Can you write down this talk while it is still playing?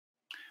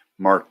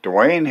Mark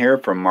Dwayne here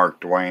from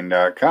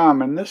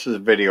markdwayne.com, and this is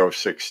video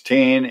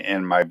 16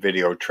 in my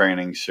video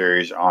training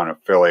series on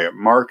affiliate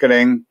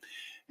marketing.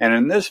 And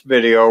in this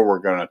video, we're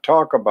going to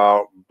talk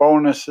about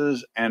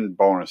bonuses and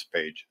bonus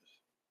pages.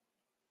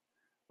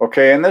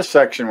 Okay, in this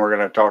section, we're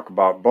going to talk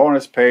about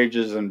bonus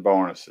pages and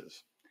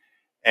bonuses.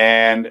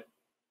 And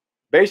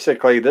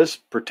basically, this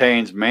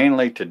pertains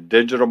mainly to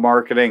digital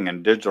marketing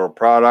and digital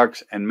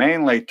products, and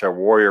mainly to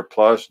Warrior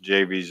Plus,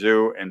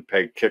 JVZoo, and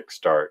Pay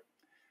Kickstart.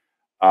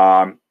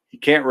 You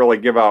can't really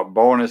give out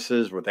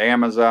bonuses with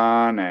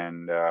Amazon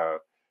and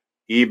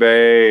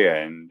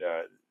eBay and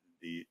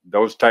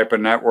those type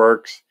of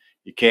networks.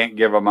 You can't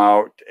give them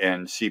out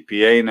in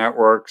CPA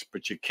networks,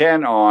 but you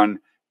can on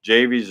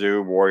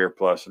JVZoo, Warrior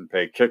Plus, and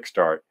Pay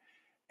Kickstart.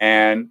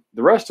 And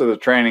the rest of the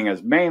training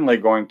is mainly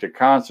going to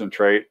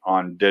concentrate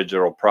on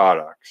digital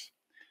products.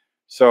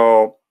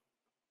 So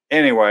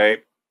anyway,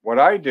 what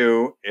I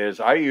do is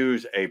I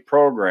use a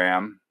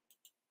program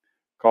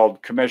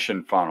called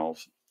Commission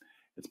Funnels.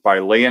 It's by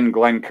Leon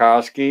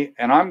Glenkoski,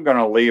 and I'm going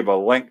to leave a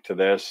link to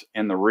this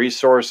in the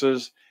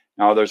resources.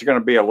 Now, there's going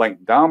to be a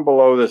link down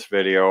below this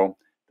video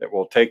that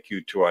will take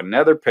you to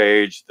another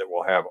page that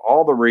will have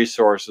all the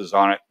resources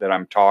on it that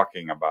I'm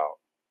talking about.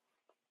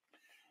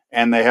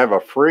 And they have a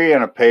free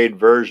and a paid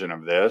version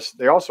of this.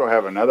 They also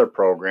have another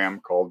program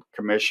called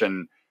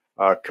Commission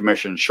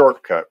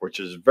Shortcut, which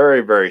is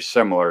very, very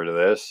similar to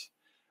this.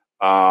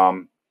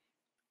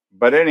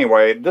 But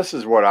anyway, this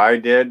is what I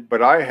did,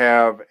 but I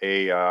have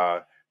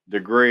a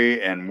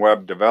degree in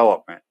web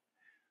development,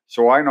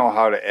 so I know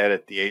how to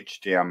edit the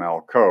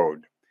HTML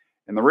code.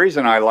 And the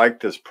reason I like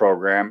this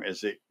program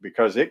is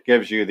because it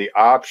gives you the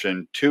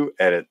option to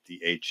edit the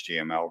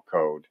HTML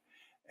code.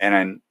 And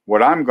then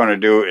what I'm going to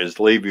do is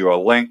leave you a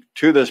link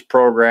to this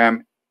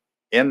program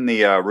in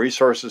the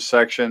resources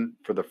section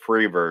for the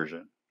free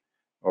version.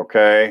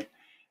 Okay,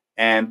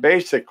 and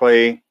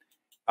basically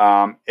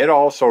it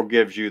also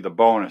gives you the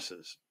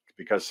bonuses,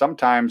 because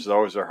sometimes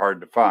those are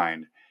hard to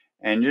find.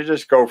 And you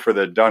just go for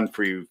the done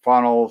for you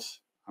funnels.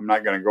 I'm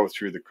not going to go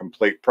through the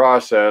complete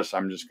process.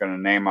 I'm just going to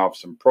name off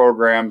some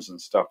programs and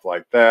stuff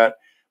like that.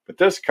 But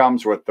this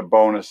comes with the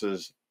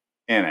bonuses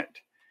in it.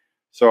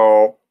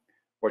 So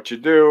what you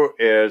do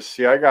is,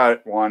 see, I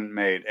got one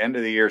made end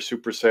of the year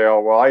super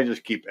sale. Well, I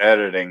just keep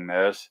editing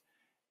this.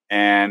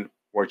 And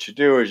what you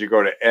do is you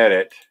go to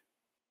edit.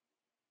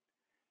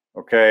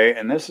 Okay,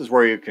 and this is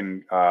where you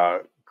can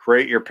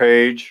create your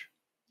page.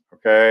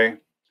 Okay.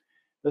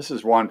 This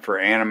is one for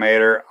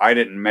Animator. I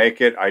didn't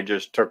make it. I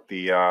just took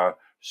the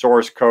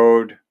source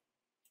code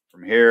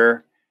from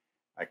here.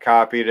 I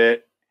copied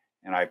it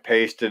and I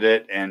pasted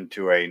it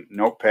into a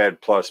Notepad++.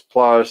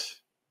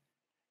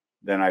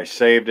 Then I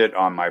saved it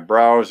on my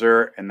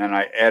browser, and then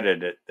I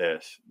edited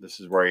this. This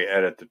is where you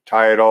edit the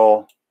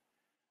title,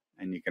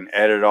 and you can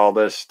edit all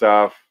this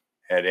stuff.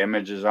 Add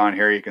images on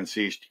here. You can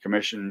see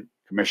commission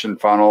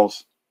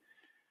funnels.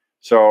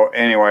 So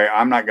anyway,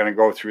 I'm not going to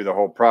go through the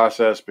whole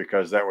process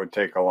because that would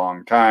take a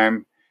long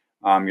time.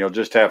 You'll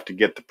just have to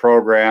get the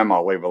program.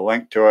 I'll leave a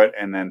link to it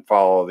and then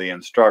follow the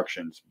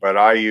instructions. But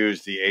I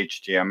use the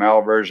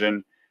HTML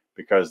version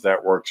because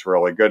that works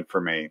really good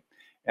for me.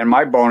 And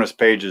my bonus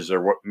pages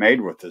are made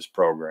with this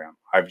program.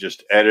 I've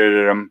just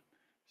edited them.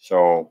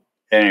 So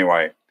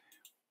anyway,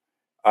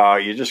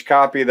 you just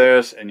copy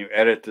this and you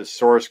edit the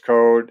source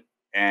code.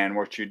 And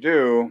what you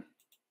do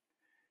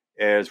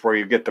is where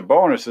you get the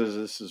bonuses.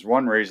 This is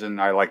one reason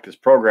I like this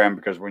program,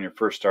 because when you're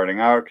first starting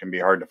out, it can be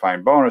hard to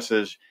find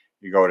bonuses.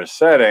 You go to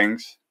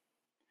settings,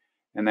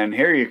 and then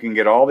here you can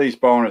get all these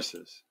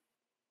bonuses,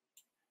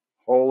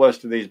 whole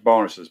list of these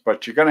bonuses,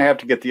 but you're going to have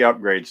to get the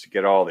upgrades to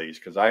get all these,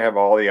 because I have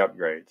all the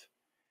upgrades.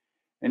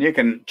 And you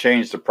can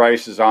change the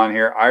prices on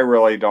here. I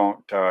really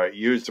don't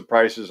use the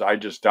prices. I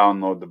just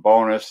download the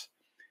bonus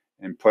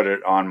and put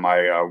it on my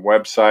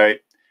website.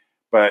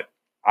 But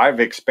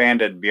I've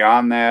expanded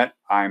beyond that.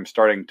 I'm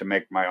starting to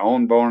make my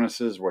own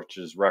bonuses, which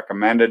is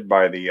recommended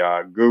by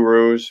the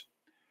gurus.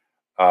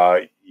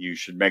 You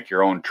should make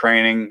your own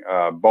training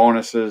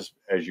bonuses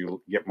as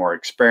you get more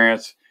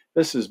experience.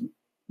 This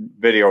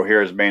video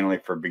here is mainly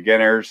for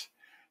beginners.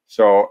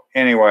 So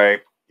anyway,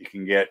 you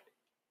can get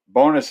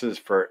bonuses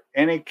for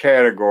any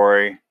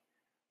category.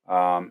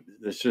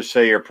 Let's just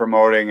say you're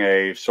promoting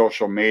a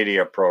social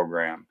media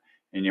program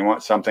and you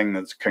want something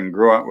that's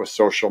congruent with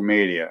social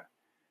media.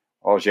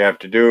 All you have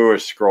to do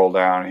is scroll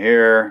down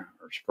here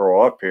or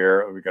scroll up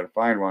here. We got to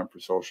find one for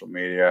social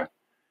media.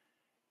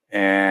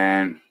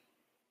 And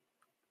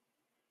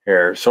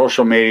here,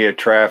 social media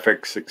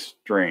traffic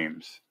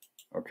extremes.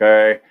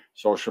 Okay,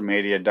 social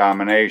media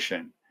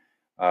domination,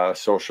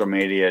 social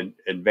media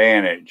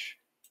advantage,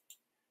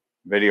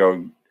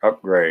 video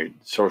upgrade,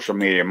 social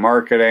media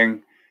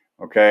marketing.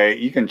 Okay,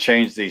 you can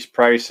change these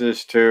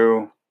prices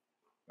too,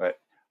 but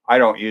I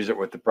don't use it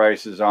with the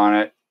prices on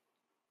it.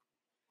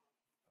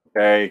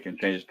 Okay, you can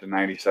change it to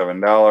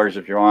 $97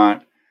 if you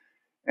want.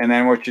 And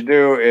then what you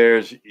do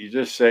is you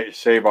just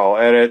save all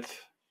edits.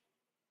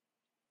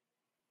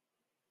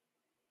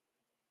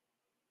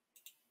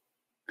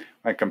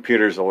 My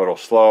computer's a little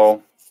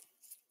slow.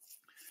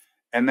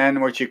 And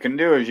then what you can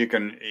do is you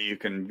can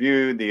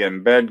view the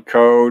embed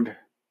code,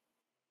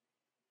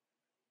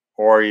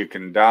 or you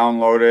can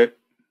download it.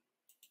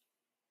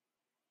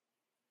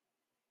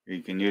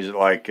 You can use it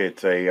like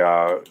it's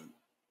a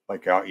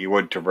like you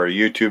would for a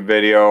YouTube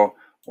video,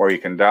 or you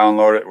can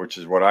download it, which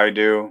is what I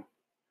do.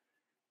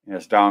 And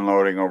it's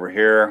downloading over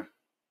here.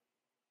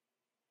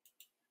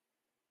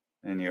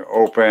 And you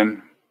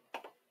open.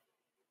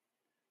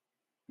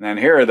 And then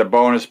here are the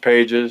bonus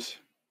pages,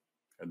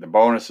 the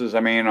bonuses, I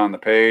mean, on the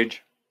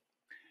page.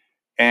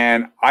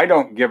 And I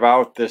don't give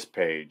out this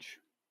page.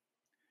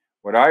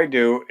 What I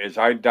do is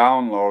I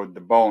download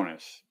the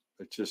bonus.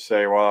 Let's just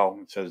say, well,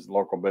 it says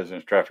Local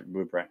Business Traffic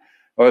Blueprint.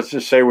 Well, let's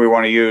just say we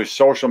want to use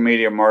Social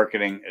Media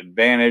Marketing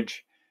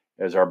Advantage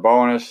as our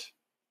bonus.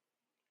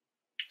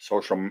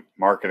 Social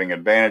Marketing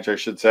Advantage, I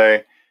should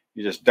say.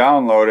 You just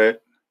download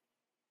it.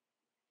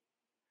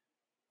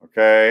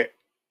 Okay.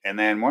 And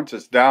then once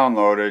it's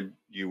downloaded,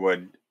 you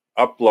would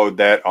upload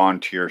that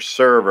onto your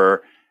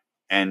server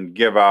and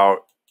give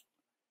out,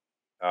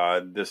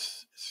 this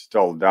is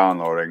still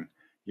downloading.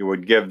 You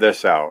would give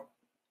this out.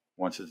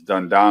 Once it's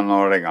done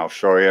downloading, I'll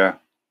show you.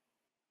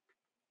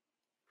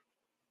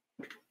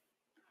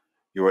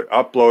 You would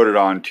upload it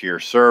onto your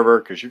server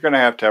because you're going to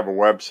have a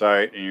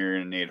website and you're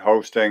going to need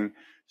hosting.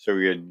 So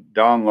you'd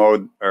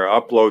download or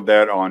upload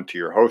that onto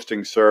your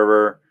hosting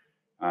server,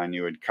 and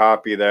you would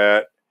copy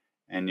that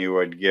and you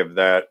would give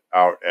that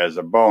out as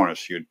a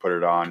bonus. You'd put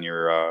it on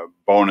your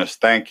bonus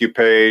thank you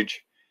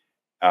page,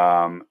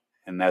 and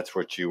that's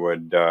what you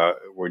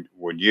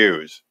would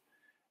use.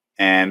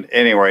 And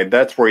anyway,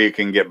 that's where you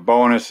can get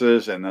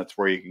bonuses, and that's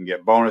where you can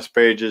get bonus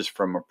pages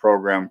from a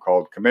program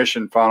called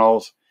Commission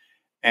Funnels.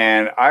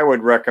 And I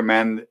would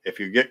recommend, if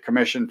you get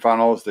Commission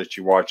Funnels, that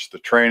you watch the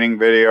training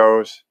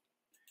videos.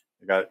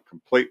 I got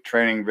complete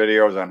training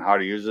videos on how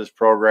to use this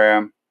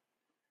program.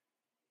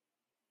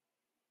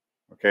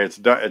 Okay, it's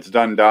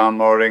done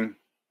downloading.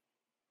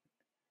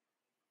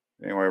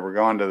 Anyway, we're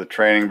going to the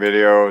training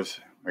videos.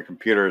 My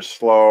computer is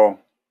slow.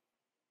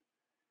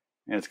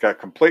 And it's got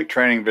complete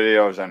training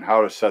videos on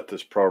how to set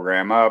this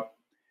program up.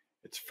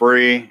 It's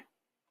free.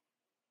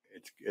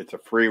 It's a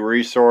free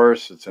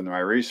resource. It's in my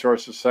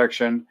resources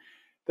section.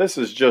 This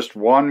is just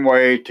one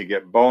way to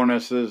get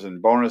bonuses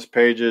and bonus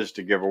pages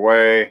to give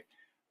away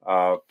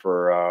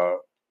for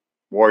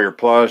Warrior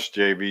Plus,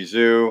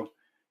 JVZoo.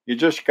 You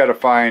just got to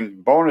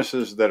find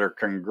bonuses that are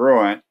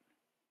congruent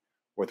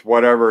with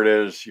whatever it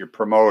is you're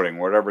promoting,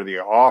 whatever the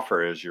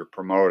offer is you're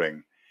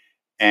promoting.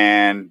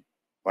 And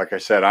like I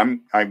said,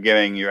 I'm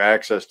getting you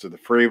access to the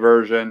free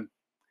version.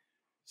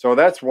 So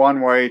that's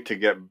one way to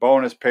get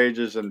bonus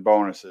pages and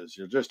bonuses.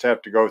 You'll just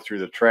have to go through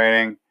the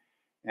training,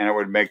 and it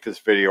would make this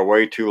video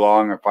way too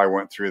long if I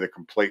went through the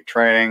complete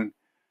training.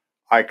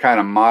 I kind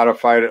of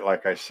modified it.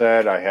 Like I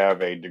said, I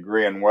have a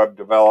degree in web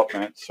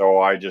development, so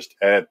I just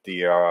edit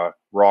the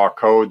raw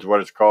codes, what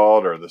it's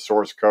called, or the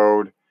source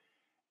code,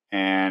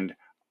 and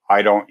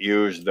I don't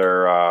use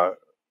their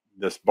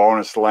this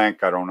bonus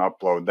link. I don't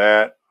upload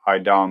that. I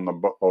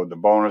download the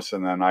bonus,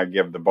 and then I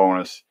give the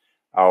bonus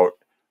out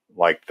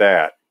like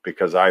that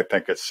because I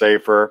think it's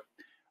safer.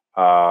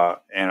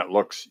 And it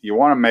looks, you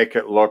want to make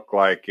it look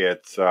like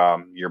it's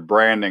you're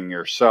branding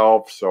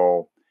yourself.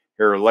 So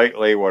here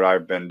lately, what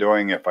I've been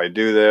doing, if I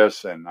do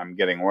this, and I'm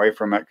getting away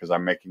from it because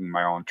I'm making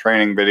my own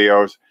training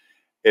videos,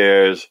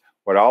 is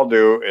what I'll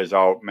do is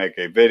I'll make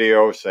a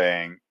video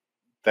saying,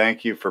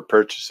 thank you for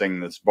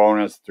purchasing this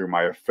bonus through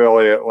my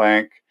affiliate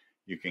link.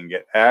 You can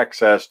get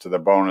access to the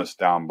bonus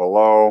down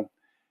below.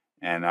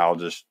 And I'll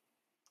just,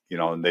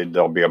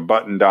 there'll be a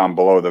button down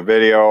below the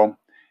video.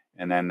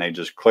 And then they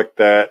just click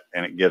that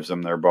and it gives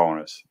them their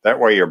bonus. That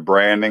way you're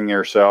branding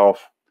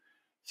yourself.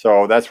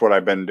 So that's what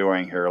I've been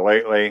doing here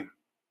lately.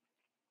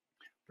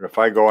 But if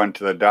I go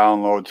into the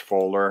downloads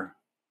folder,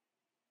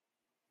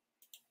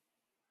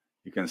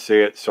 you can see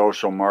it,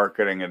 Social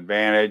Marketing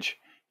Advantage.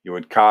 You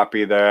would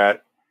copy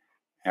that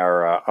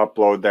or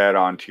upload that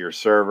onto your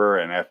server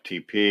in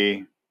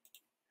FTP.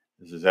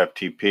 This is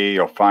FTP.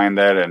 You'll find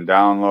that in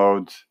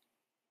downloads.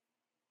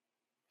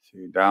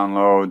 See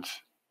downloads.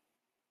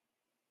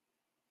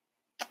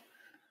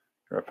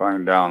 Gotta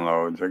find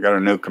downloads. I got a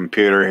new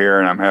computer here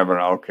and I'm having,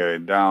 okay,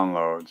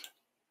 downloads.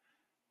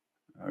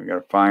 I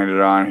gotta find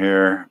it on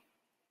here.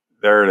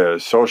 There it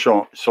is.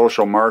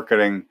 Social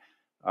Marketing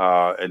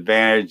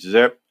Advantage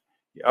zip.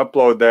 You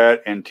upload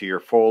that into your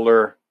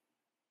folder.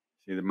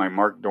 See my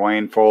Mark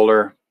Dwayne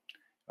folder.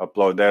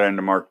 Upload that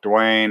into Mark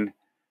Dwayne,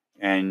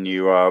 and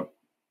you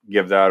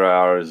give that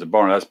out as a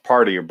bonus. That's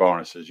part of your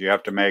bonuses. You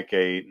have to make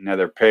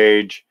another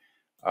page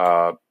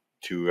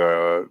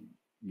to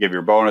give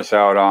your bonus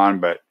out on,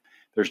 but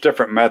there's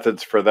different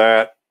methods for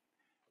that.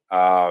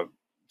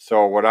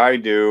 So what I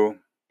do,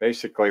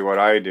 basically what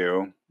I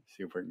do,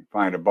 see if we can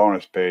find a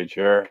bonus page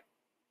here.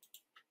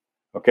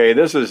 Okay,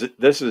 this is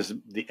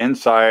the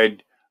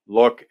inside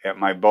look at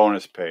my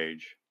bonus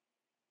page.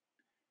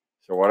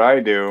 So what I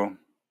do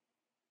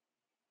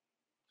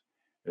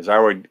is I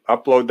would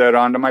upload that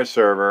onto my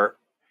server,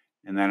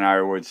 and then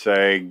I would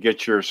say,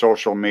 get your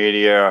social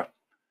media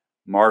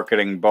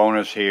marketing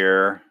bonus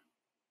here.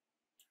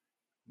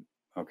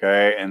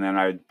 Okay, and then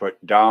I'd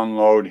put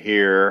download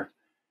here,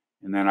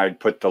 and then I'd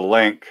put the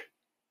link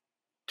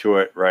to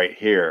it right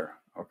here.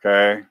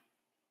 Okay,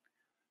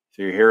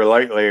 so you hear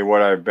lately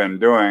what I've been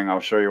doing. I'll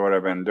show you what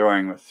I've been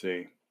doing. Let's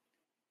see.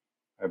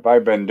 Have I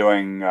been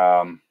doing,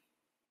 what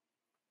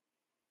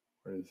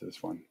is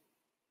this one?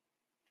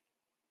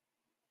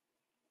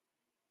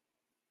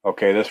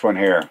 Okay, this one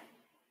here.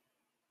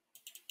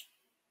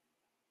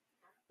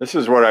 This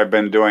is what I've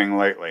been doing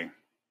lately.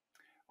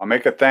 I'll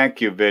make a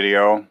thank you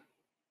video, and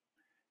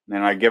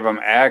then I give them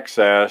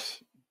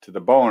access to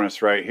the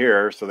bonus right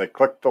here. So they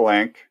click the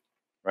link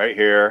right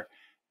here,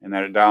 and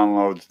then it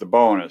downloads the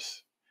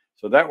bonus.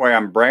 So that way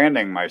I'm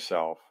branding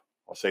myself.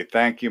 I'll say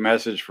thank you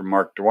message from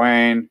Mark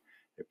Dwayne.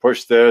 They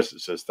push this.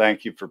 It says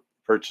thank you for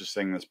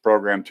purchasing this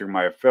program through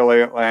my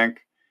affiliate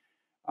link.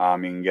 You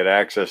can get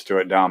access to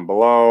it down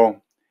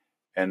below.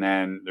 And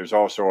then there's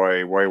also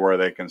a way where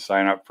they can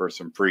sign up for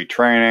some free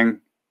training.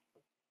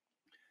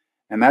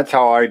 And that's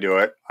how I do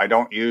it. I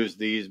don't use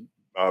these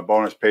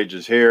bonus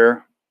pages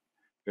here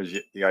because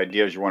the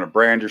idea is you want to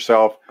brand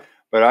yourself.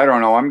 But I don't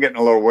know. I'm getting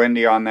a little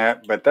windy on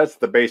that. But that's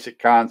the basic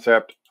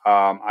concept.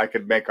 I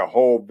could make a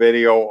whole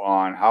video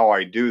on how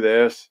I do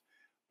this,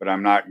 but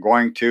I'm not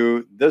going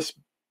to. This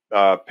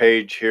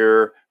page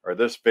here, or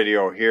this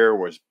video here,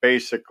 was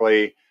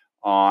basically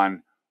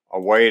on a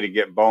way to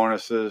get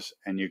bonuses,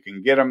 and you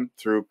can get them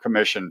through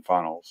commission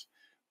funnels.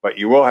 But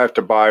you will have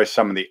to buy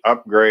some of the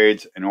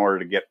upgrades in order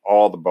to get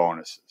all the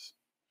bonuses.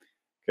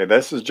 Okay,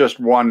 this is just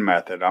one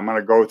method. I'm going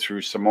to go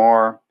through some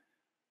more.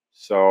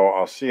 So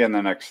I'll see you in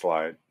the next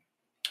slide.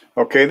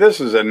 Okay, this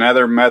is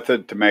another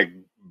method to make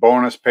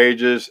bonus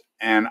pages.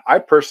 And I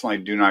personally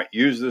do not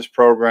use this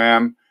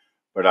program,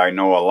 but I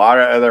know a lot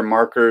of other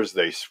marketers,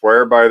 they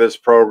swear by this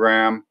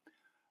program.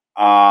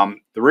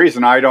 The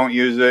reason I don't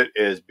use it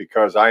is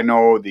because I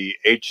know the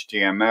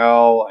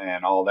HTML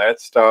and all that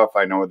stuff.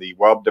 I know the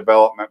web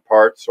development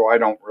part, so I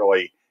don't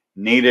really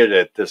need it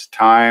at this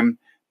time.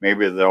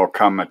 Maybe there'll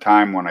come a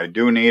time when I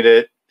do need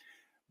it.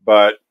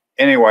 But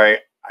anyway,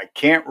 I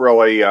can't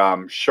really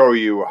show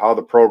you how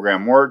the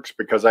program works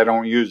because I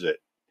don't use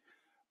it.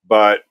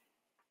 But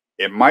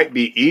it might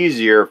be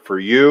easier for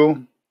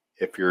you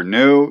if you're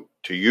new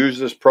to use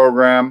this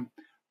program.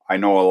 I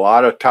know a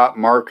lot of top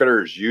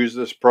marketers use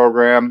this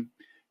program.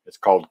 It's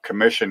called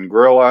Commission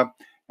Gorilla,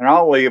 and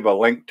I'll leave a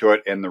link to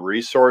it in the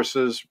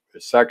resources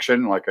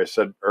section. Like I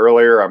said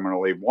earlier, I'm going to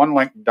leave one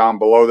link down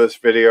below this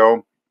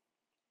video,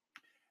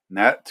 and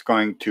that's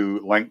going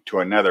to link to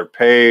another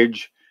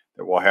page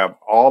that will have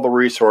all the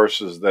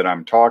resources that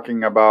I'm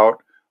talking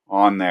about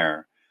on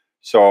there.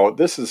 So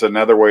this is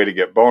another way to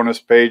get bonus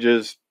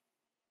pages.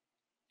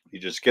 You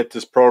just get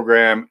this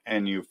program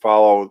and you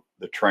follow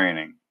the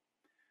training.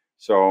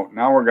 So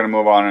now we're going to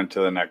move on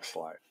into the next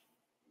slide.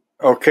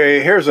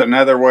 Okay, here's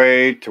another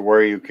way to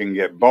where you can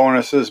get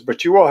bonuses,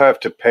 but you will have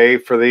to pay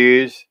for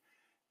these.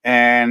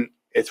 And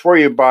it's where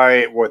you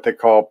buy what they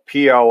call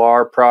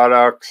PLR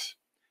products.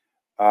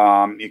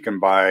 You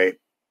can buy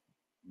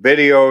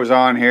videos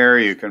on here.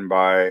 You can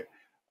buy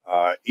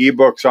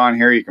ebooks on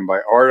here. You can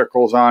buy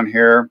articles on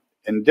here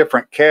in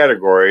different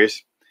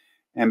categories.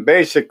 And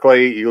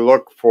basically, you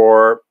look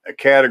for a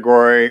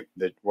category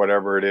that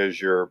whatever it is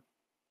you're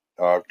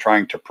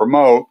trying to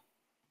promote,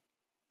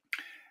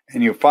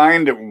 and you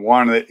find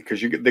one that,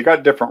 because they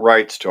got different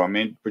rights to them. I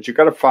mean, but you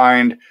got to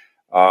find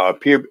a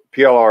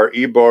PLR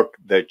ebook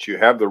that you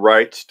have the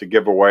rights to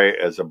give away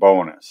as a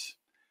bonus.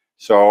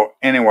 So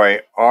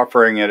anyway,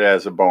 offering it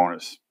as a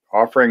bonus,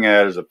 offering it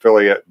as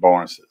affiliate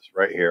bonuses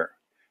right here.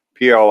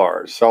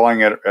 PLR,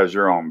 selling it as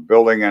your own,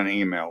 building an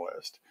email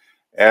list,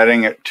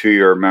 adding it to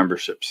your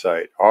membership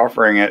site,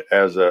 offering it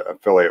as an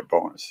affiliate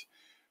bonus.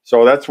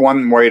 So that's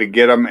one way to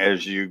get them,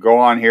 is you go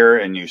on here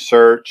and you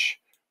search,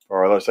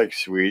 or let's say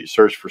we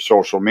search for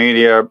social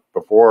media.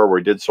 Before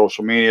we did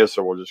social media,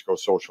 so we'll just go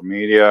social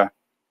media.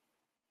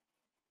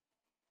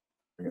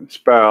 We can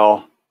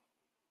spell.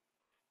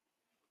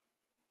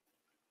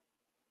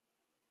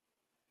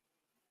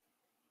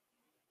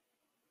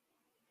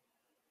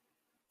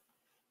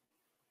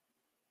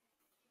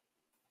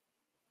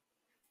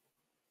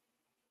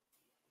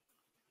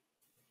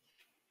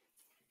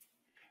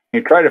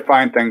 You try to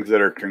find things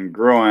that are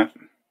congruent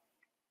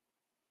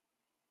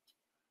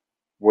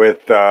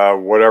with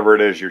whatever it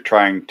is you're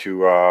trying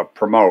to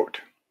promote.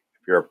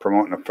 If you're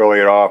promoting an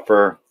affiliate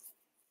offer,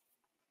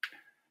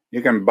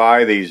 you can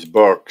buy these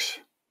books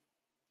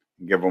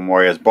and give them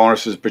away as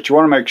bonuses, but you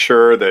want to make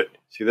sure that,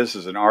 see, this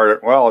is an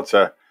art, well, it's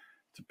a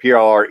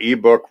PLR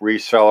ebook,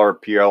 reseller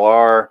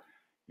PLR.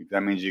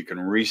 That means you can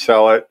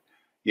resell it.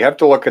 You have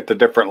to look at the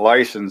different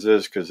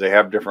licenses because they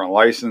have different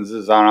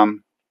licenses on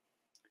them.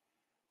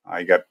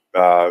 I got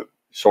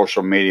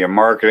social media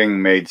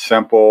marketing made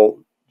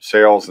simple,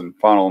 sales and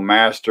funnel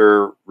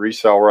master,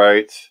 resell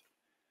rights.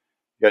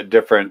 You got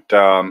different,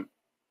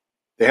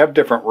 they have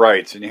different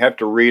rights, and you have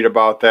to read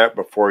about that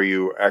before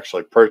you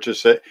actually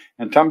purchase it.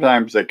 And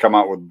sometimes they come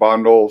out with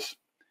bundles.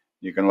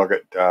 You can look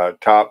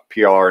at top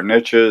PLR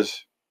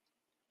niches.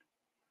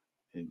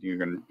 You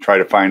can try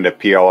to find a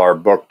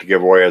PLR book to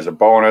give away as a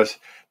bonus.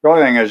 The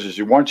only thing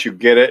is once you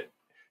get it,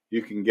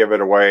 you can give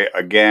it away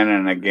again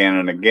and again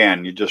and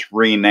again. You just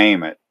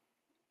rename it.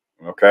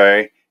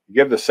 Okay? You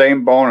give the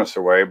same bonus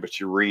away, but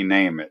you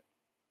rename it.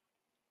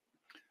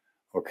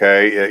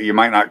 Okay? You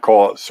might not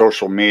call it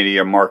Social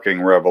Media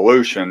Marketing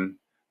Revolution.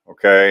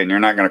 Okay? And you're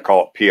not going to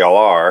call it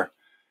PLR.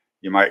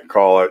 You might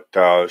call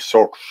it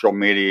Social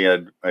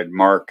Media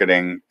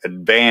Marketing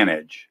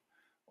Advantage,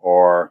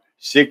 or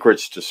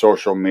Secrets to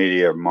Social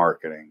Media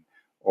Marketing,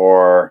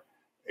 or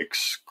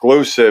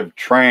Exclusive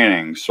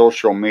Training,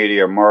 Social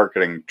Media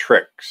Marketing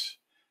Tricks.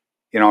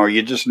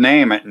 You just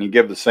name it and you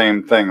give the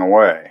same thing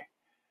away.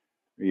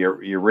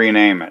 You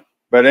rename it.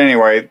 But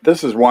anyway,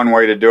 this is one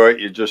way to do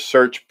it. You just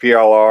search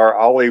PLR.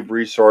 I'll leave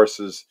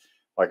resources,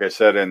 like I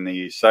said, in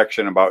the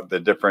section about the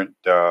different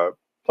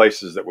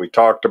places that we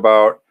talked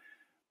about.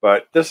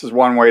 But this is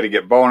one way to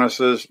get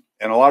bonuses.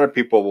 And a lot of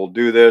people will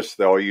do this.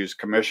 They'll use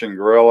Commission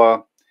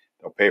Gorilla.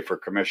 They'll pay for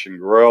Commission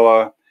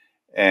Gorilla.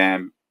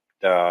 And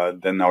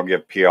then they'll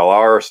give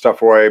PLR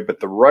stuff away. But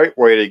the right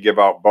way to give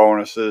out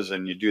bonuses,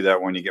 and you do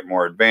that when you get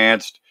more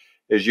advanced,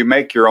 is you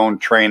make your own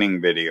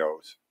training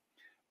videos.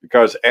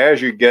 Because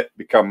as you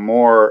become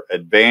more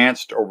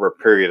advanced over a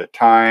period of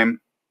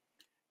time,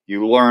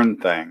 you learn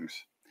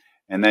things.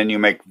 And then you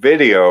make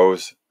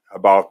videos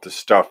about the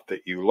stuff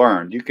that you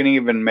learned. You can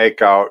even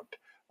make out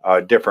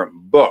different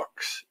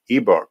books,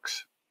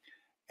 ebooks.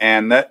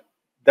 And that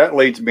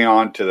leads me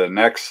on to the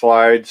next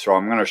slide. So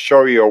I'm going to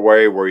show you a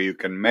way where you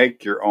can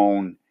make your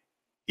own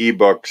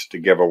ebooks to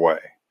give away.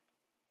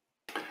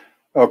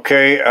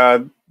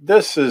 Okay,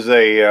 this is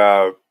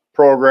a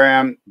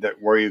program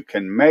where you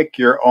can make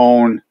your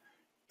own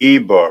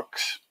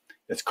ebooks.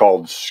 It's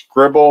called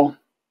Scribble,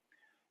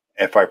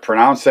 if I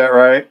pronounce that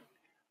right.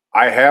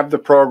 I have the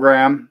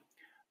program.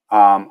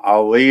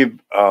 I'll leave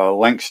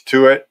links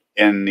to it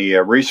in the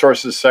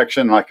resources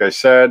section, like I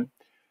said,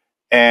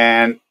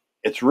 and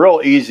it's real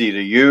easy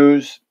to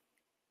use.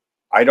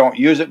 I don't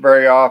use it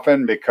very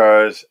often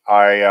because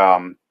I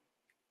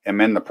am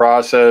in the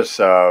process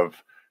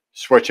of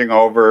switching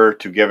over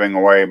to giving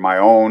away my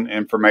own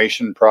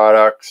information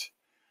products.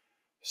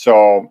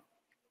 So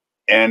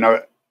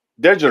in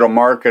digital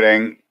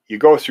marketing, you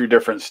go through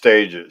different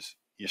stages.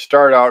 You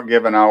start out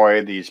giving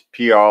away these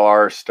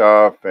PLR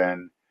stuff,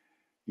 and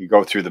you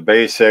go through the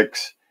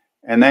basics.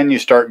 And then you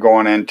start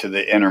going into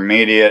the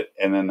intermediate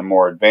and then the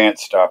more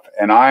advanced stuff.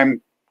 And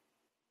I'm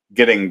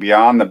getting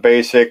beyond the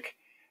basic,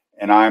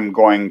 and I'm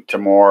going to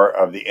more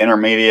of the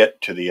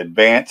intermediate to the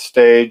advanced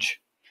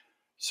stage.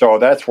 So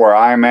that's where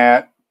I'm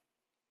at.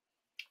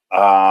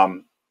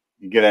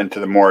 You get into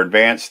the more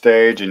advanced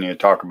stage and you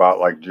talk about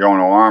like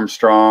Jonah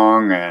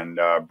Armstrong and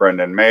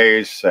Brendan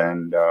Mace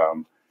and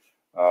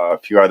a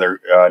few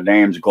other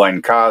names,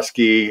 Glenn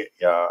Kosky,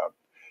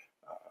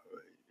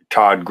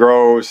 Todd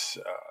Gross,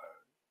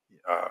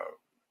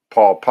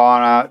 Paul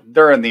Pana.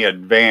 They're in the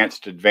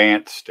advanced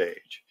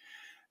stage.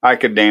 I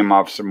could name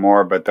off some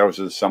more, but those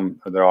are some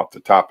that are off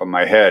the top of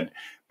my head.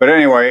 But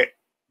anyway,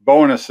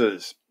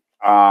 bonuses.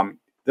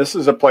 This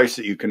is a place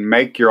that you can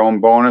make your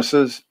own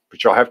bonuses,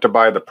 but you'll have to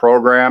buy the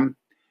program.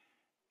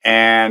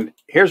 And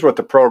here's what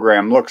the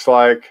program looks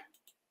like.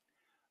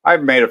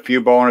 I've made a few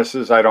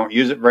bonuses. I don't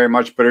use it very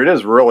much, but it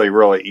is really,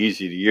 really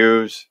easy to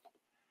use.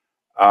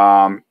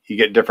 You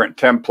get different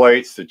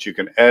templates that you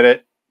can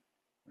edit.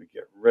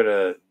 Get rid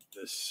of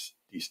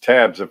these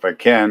tabs if I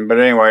can. But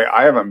anyway,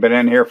 I haven't been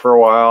in here for a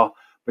while,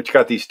 but you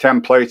got these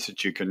templates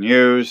that you can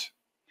use.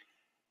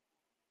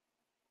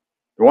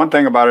 The one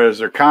thing about it is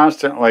they're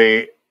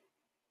constantly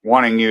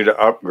wanting you to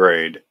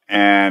upgrade,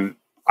 and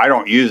I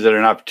don't use it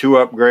enough to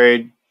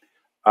upgrade.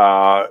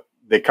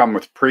 They come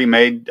with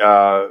pre-made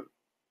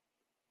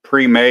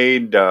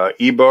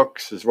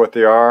ebooks is what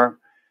they are,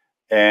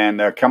 and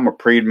they come with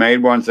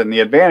pre-made ones. And the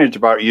advantage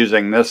about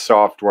using this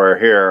software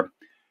here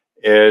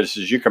is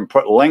you can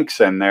put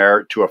links in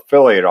there to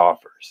affiliate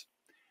offers.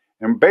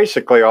 And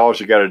basically all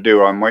you got to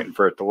do, I'm waiting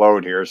for it to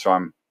load here, so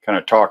I'm kind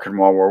of talking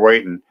while we're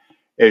waiting,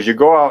 is you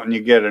go out and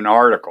you get an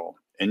article,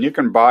 and you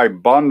can buy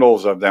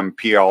bundles of them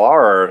PLR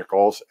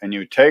articles, and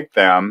you take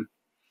them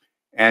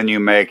and you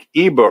make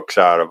ebooks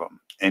out of them,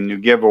 and you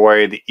give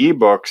away the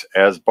ebooks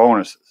as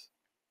bonuses.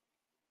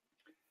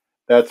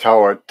 That's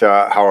how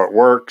it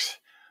works.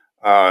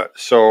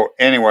 So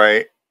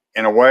anyway,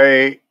 in a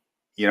way,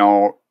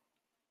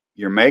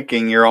 you're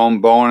making your own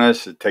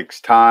bonus. It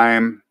takes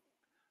time.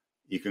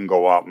 You can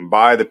go out and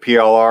buy the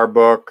PLR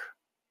book.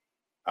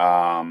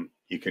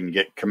 You can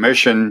get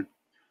commission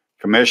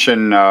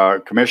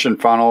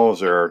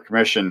funnels or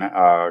commission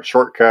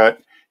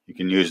shortcut. You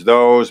can use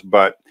those,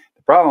 but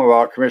the problem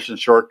about commission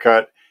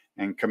shortcut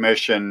and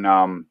commission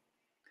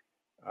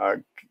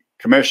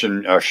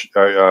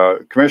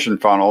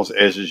funnels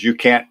is you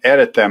can't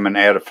edit them and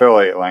add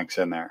affiliate links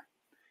in there.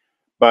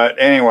 But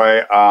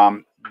anyway,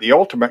 the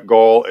ultimate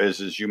goal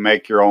is you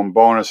make your own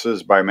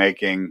bonuses by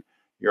making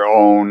your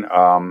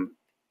own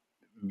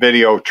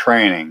video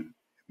training,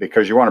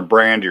 because you want to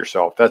brand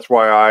yourself. That's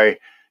why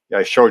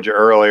I showed you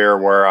earlier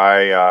where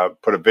I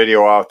put a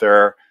video out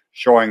there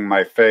showing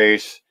my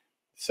face,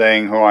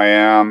 saying who I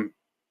am,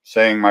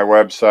 saying my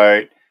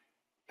website,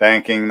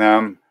 thanking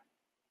them,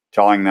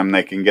 telling them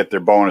they can get their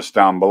bonus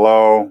down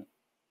below.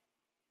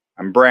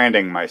 I'm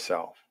branding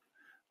myself.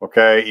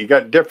 Okay, you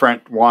got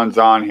different ones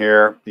on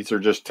here. These are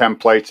just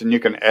templates, and you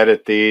can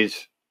edit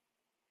these.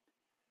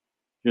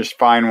 Just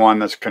find one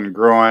that's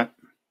congruent.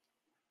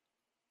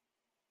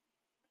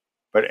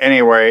 But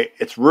anyway,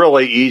 it's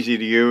really easy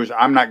to use.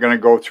 I'm not going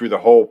to go through the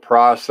whole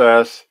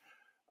process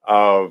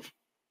of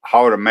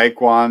how to make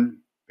one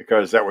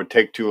because that would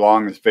take too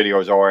long. This video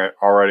is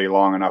already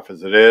long enough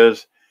as it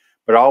is.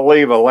 But I'll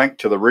leave a link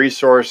to the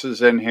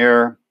resources in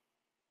here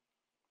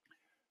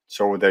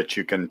so that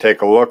you can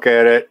take a look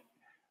at it.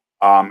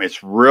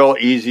 It's real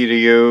easy to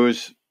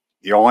use.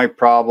 The only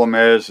problem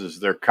is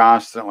they're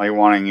constantly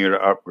wanting you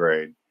to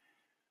upgrade.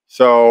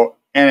 So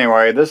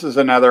anyway, this is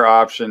another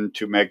option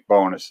to make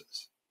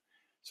bonuses.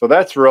 So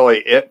that's really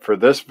it for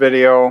this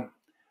video.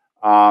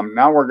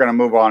 Now we're going to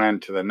move on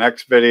into the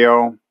next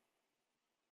video.